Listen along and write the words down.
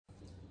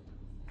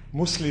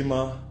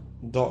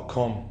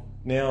Muslima.com.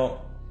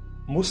 Now,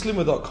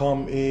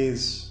 Muslima.com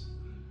is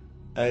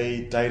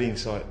a dating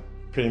site,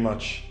 pretty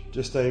much.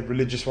 Just a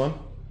religious one,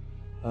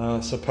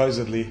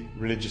 supposedly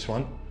religious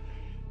one.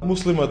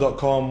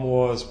 Muslima.com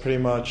was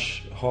pretty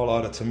much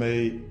highlighted to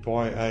me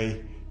by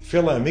a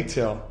fellow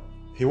MGTOW.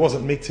 He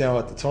wasn't MGTOW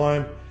at the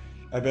time.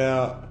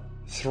 About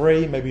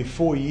 3, maybe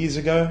 4 years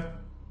ago,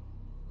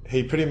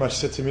 he pretty much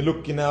said to me,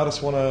 look, I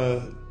just want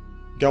to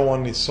go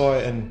on this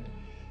site and,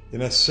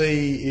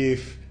 see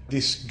if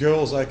this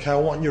girl's okay. I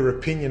want your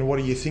opinion. What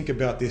do you think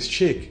about this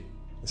chick?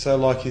 So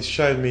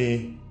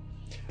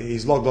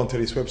he's logged onto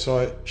this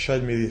website,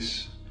 showed me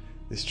this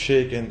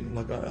chick, and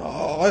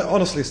I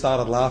honestly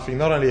started laughing,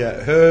 not only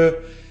at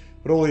her,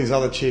 but all these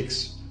other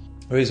chicks.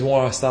 The reason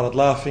why I started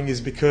laughing is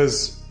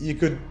because you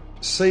could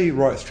see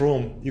right through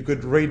them. You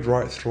could read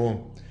right through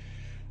them.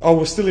 I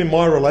was still in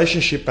my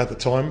relationship at the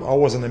time. I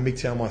wasn't a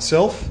MGTOW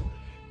myself,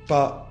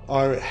 but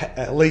I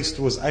at least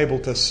was able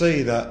to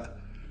see that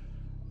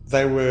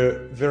they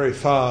were very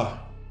far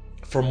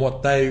from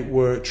what they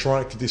were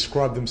trying to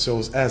describe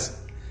themselves as.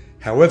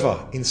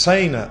 However, in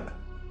saying that,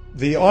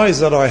 the eyes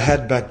that I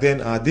had back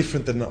then are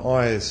different than the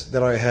eyes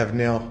that I have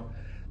now.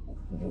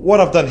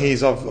 What I've done here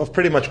is I've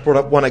pretty much brought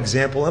up one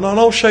example, and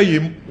I'll show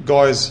you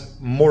guys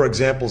more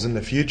examples in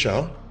the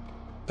future.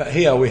 But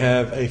here we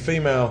have a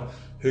female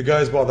who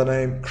goes by the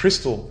name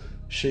Crystal.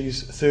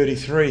 She's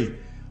 33,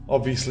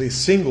 obviously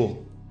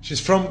single. She's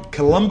from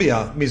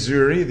Columbia,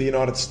 Missouri, the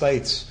United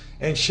States,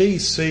 and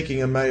she's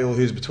seeking a male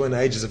who's between the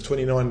ages of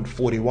 29 and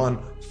 41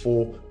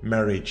 for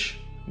marriage.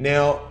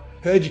 Now,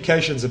 her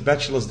education's a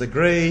bachelor's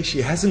degree.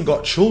 She hasn't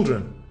got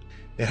children.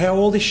 Now, how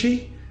old is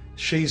she?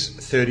 She's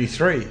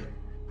 33,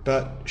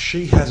 but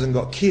she hasn't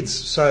got kids,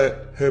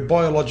 so her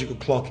biological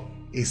clock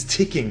is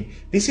ticking.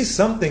 This is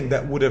something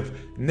that would have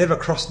never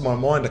crossed my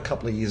mind a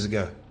couple of years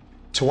ago.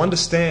 To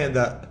understand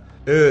that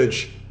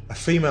urge a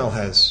female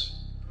has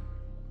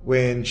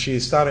when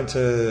she's starting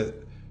to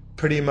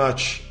pretty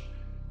much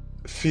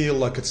feel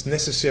like it's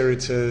necessary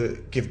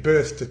to give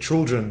birth to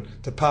children,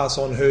 to pass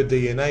on her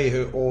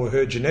DNA or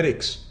her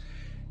genetics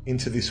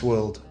into this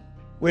world.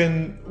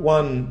 When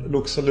one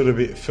looks a little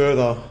bit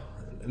further,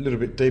 a little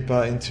bit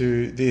deeper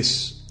into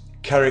this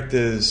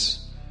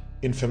character's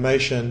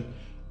information,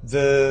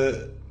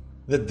 the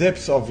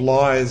depth of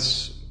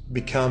lies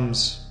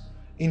becomes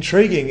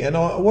intriguing. And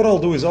what I'll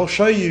do is I'll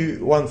show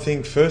you one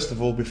thing first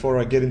of all before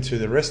I get into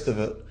the rest of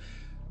it.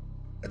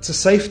 It's a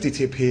safety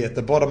tip here at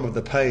the bottom of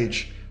the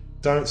page.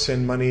 Don't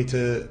send money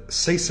to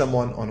see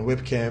someone on a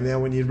webcam. Now,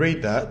 when you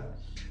read that,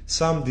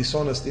 some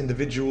dishonest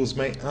individuals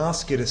may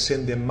ask you to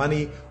send them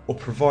money or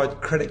provide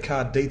credit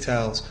card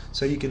details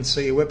so you can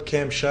see a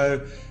webcam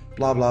show,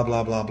 blah, blah,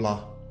 blah, blah,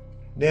 blah.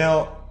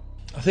 Now,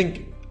 I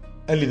think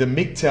only the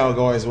MGTOW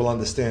guys will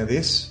understand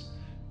this,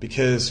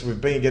 because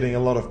we've been getting a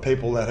lot of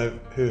people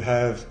who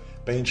have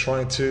been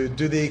trying to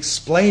do the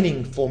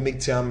explaining for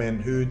MGTOW men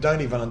who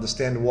don't even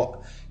understand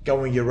what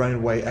going your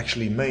own way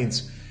actually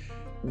means.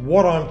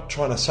 What I'm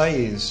trying to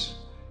say is,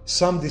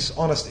 some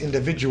dishonest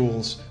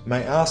individuals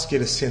may ask you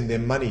to send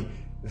them money.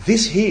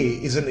 This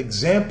here is an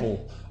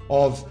example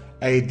of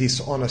a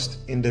dishonest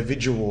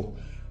individual.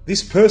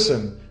 This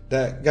person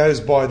that goes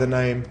by the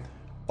name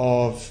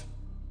of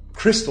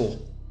Crystal.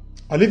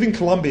 I live in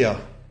Columbia.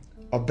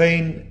 I've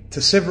been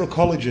to several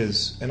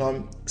colleges, and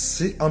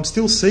I'm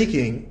still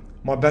seeking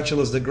my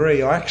bachelor's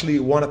degree. I actually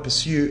want to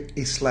pursue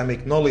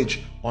Islamic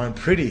knowledge. I'm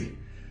pretty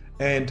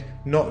and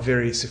not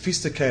very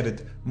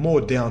sophisticated, more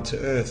down to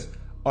earth.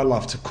 I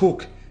love to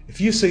cook. If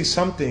you see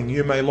something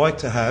you may like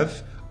to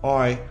have,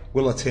 I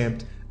will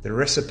attempt the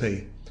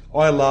recipe.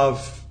 I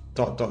love ...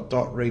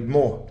 read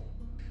more.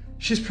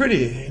 She's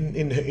pretty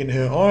in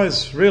her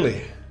eyes,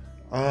 really.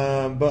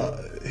 But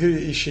who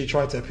is she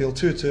trying to appeal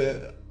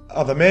to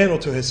other men or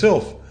to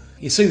herself?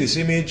 You see this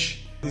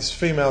image, this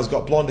female's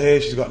got blonde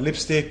hair, she's got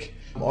lipstick.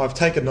 I've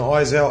taken the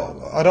eyes out.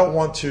 I don't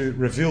want to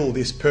reveal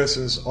this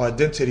person's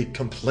identity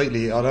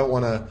completely. I don't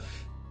want to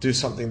do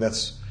something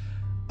that's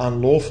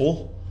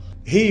unlawful.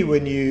 Here,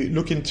 when you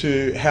look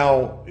into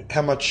how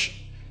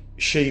much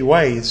she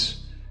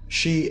weighs,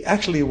 she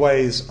actually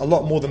weighs a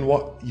lot more than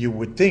what you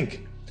would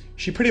think.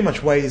 She pretty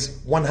much weighs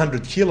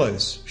 100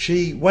 kilos.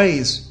 She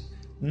weighs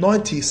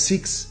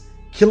 96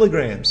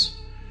 kilograms.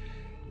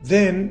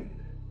 Then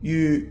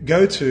you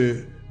go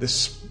to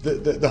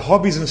the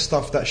hobbies and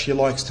stuff that she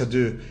likes to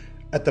do.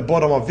 At the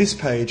bottom of this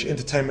page,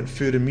 entertainment,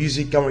 food and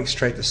music, going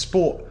straight to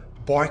sport,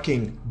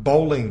 biking,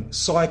 bowling,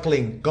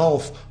 cycling,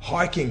 golf,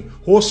 hiking,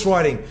 horse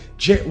riding,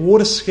 jet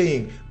water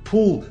skiing,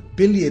 pool,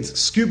 billiards,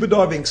 scuba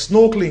diving,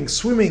 snorkeling,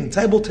 swimming,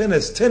 table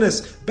tennis,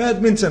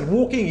 badminton,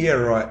 walking. Yeah,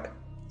 right.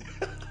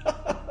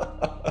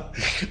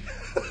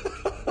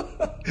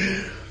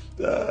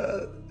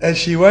 And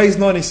she weighs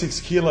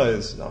 96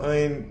 kilos. I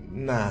mean,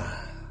 nah.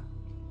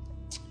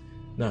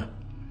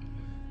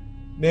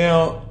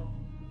 Now,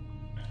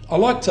 I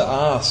like to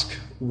ask,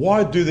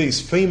 why do these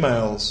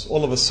females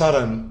all of a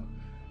sudden,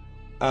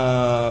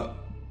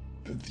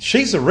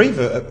 she's a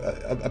revert,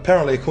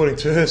 apparently according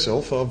to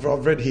herself. I've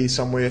read here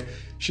somewhere,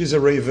 she's a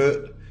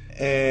revert,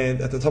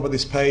 and at the top of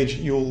this page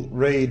you'll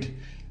read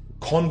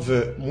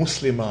convert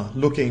Muslima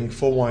looking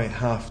for my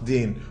half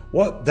din.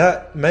 What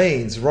that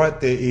means right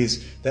there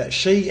is that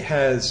she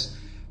has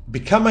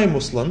become a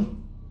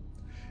Muslim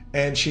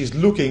and she's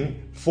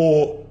looking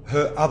for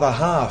her other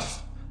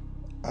half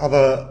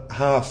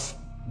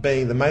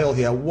being the male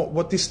here.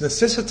 What this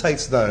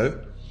necessitates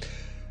though,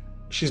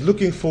 she's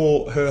looking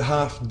for her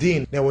half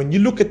din. Now when you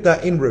look at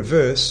that in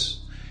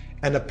reverse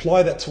and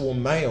apply that to a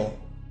male,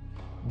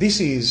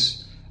 this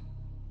is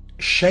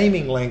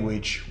shaming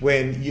language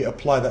when you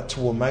apply that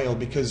to a male,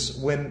 because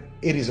when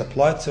it is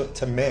applied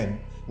to men,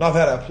 and I've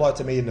had it applied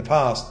to me in the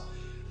past,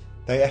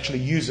 they actually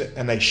use it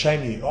and they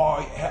shame you.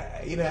 Oh,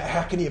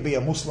 how can you be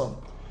a Muslim?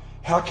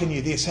 How can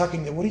you this? How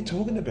can you? What are you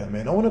talking about,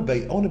 man? I want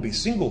to be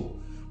single.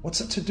 What's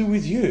it to do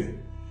with you?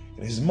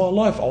 This is my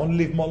life. I want to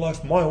live my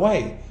life my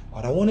way.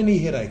 I don't want any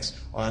headaches.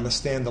 I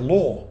understand the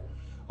law.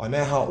 I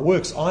know how it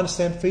works. I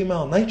understand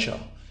female nature.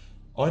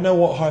 I know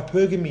what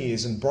hypergamy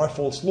is and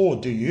Bryford's law.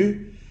 Do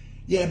you?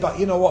 Yeah, but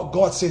you know what?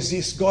 God says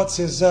this, God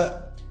says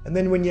that. And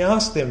then when you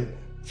ask them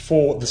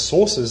for the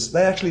sources,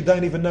 they actually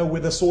don't even know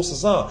where the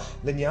sources are.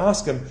 And then you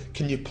ask them,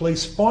 can you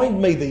please find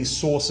me these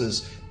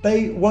sources?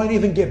 They won't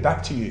even get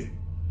back to you.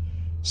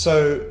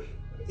 So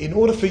in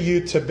order for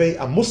you to be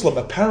a Muslim,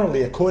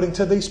 apparently, according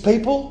to these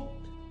people,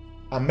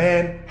 a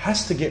man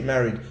has to get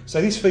married.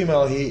 So this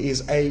female here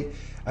is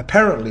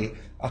apparently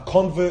a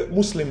convert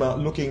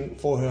Muslima looking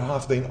for her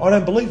half din. I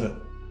don't believe it.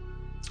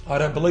 I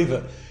don't believe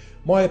it.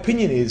 My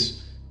opinion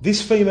is, this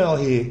female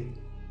here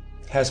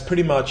has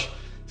pretty much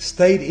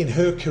stayed in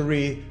her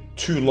career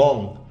too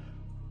long.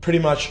 Pretty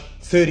much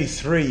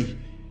 33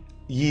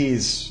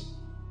 years.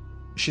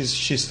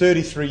 She's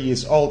 33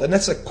 years old, and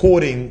that's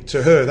according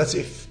to her. That's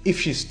if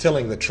she's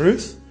telling the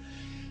truth.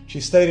 She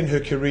stayed in her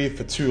career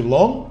for too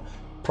long,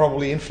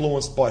 probably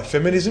influenced by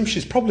feminism.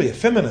 She's probably a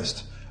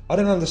feminist. I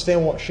don't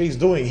understand what she's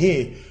doing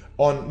here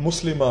on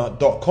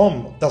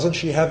Muslima.com. Doesn't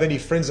she have any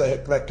friends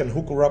that can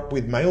hook her up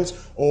with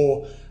males,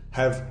 or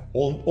have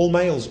all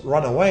males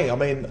run away? I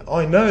mean,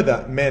 I know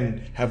that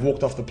men have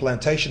walked off the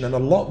plantation, and a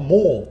lot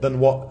more than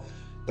what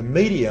the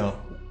media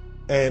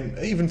and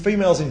even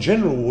females in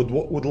general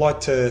would like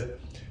to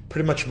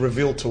pretty much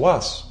reveal to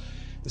us.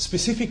 The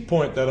specific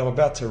point that I'm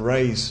about to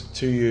raise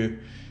to you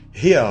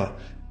here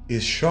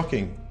is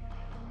shocking.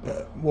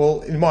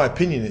 Well, in my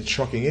opinion, it's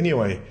shocking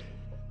anyway.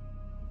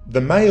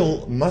 The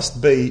male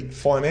must be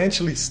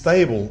financially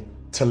stable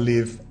to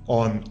live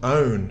on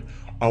own.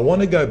 I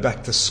want to go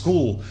back to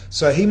school,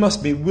 so he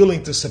must be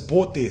willing to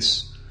support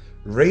this.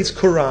 Reads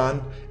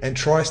Quran and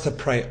tries to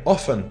pray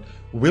often,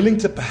 willing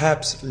to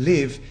perhaps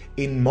live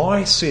in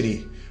my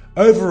city.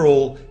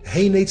 Overall,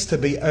 he needs to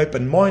be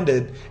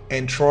open-minded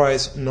and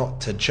tries not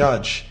to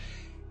judge.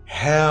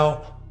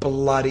 How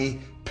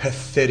bloody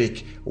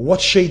pathetic.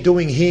 What's she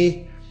doing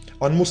here?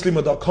 On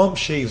Muslima.com,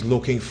 she's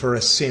looking for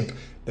a simp.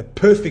 The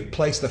perfect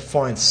place to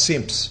find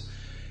simps.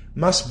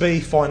 Must be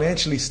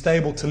financially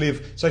stable to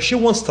live. So she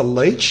wants to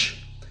leech.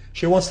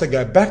 She wants to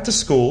go back to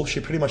school.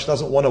 She pretty much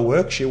doesn't want to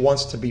work. She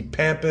wants to be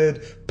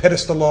pampered,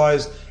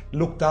 pedestalized,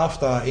 looked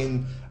after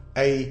in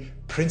a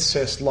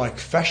princess-like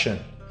fashion.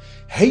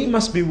 He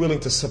must be willing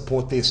to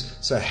support this,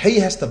 so he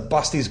has to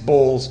bust his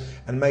balls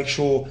and make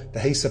sure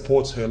that he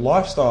supports her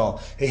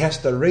lifestyle. He has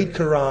to read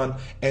Quran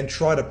and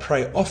try to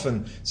pray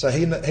often. So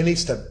he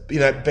needs to,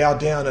 bow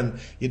down and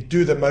you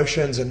do the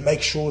motions and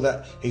make sure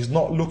that he's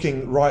not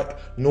looking right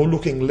nor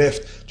looking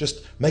left.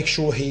 Just make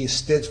sure he is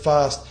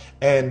steadfast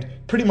and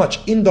pretty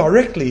much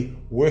indirectly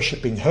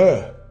worshipping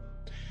her.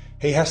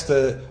 He has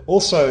to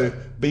also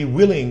be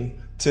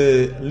willing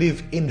to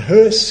live in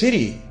her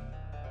city.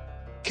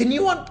 Can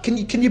you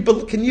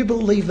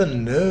believe the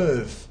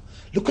nerve?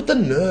 Look at the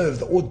nerve,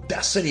 the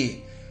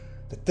audacity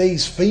that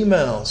these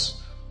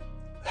females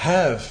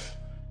have.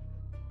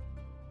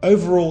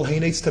 Overall, he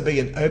needs to be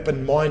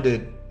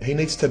open-minded.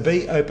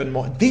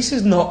 This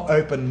is not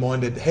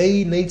open-minded.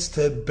 He needs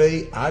to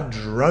be a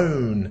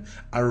drone,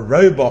 a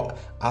robot,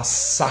 a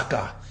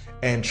sucker,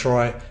 and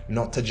try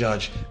not to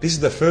judge. This is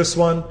the first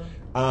one.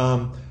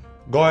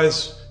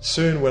 Guys,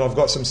 soon when I've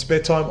got some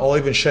spare time, I'll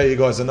even show you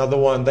guys another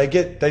one. They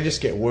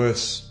just get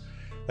worse.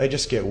 They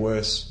just get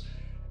worse.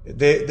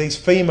 These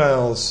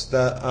females,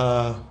 they're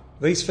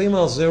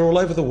all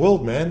over the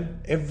world,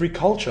 man. Every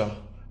culture.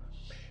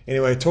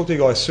 Anyway, talk to you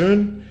guys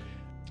soon.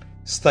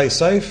 Stay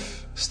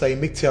safe, stay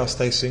MGTOW,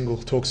 stay single.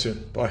 Talk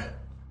soon. Bye.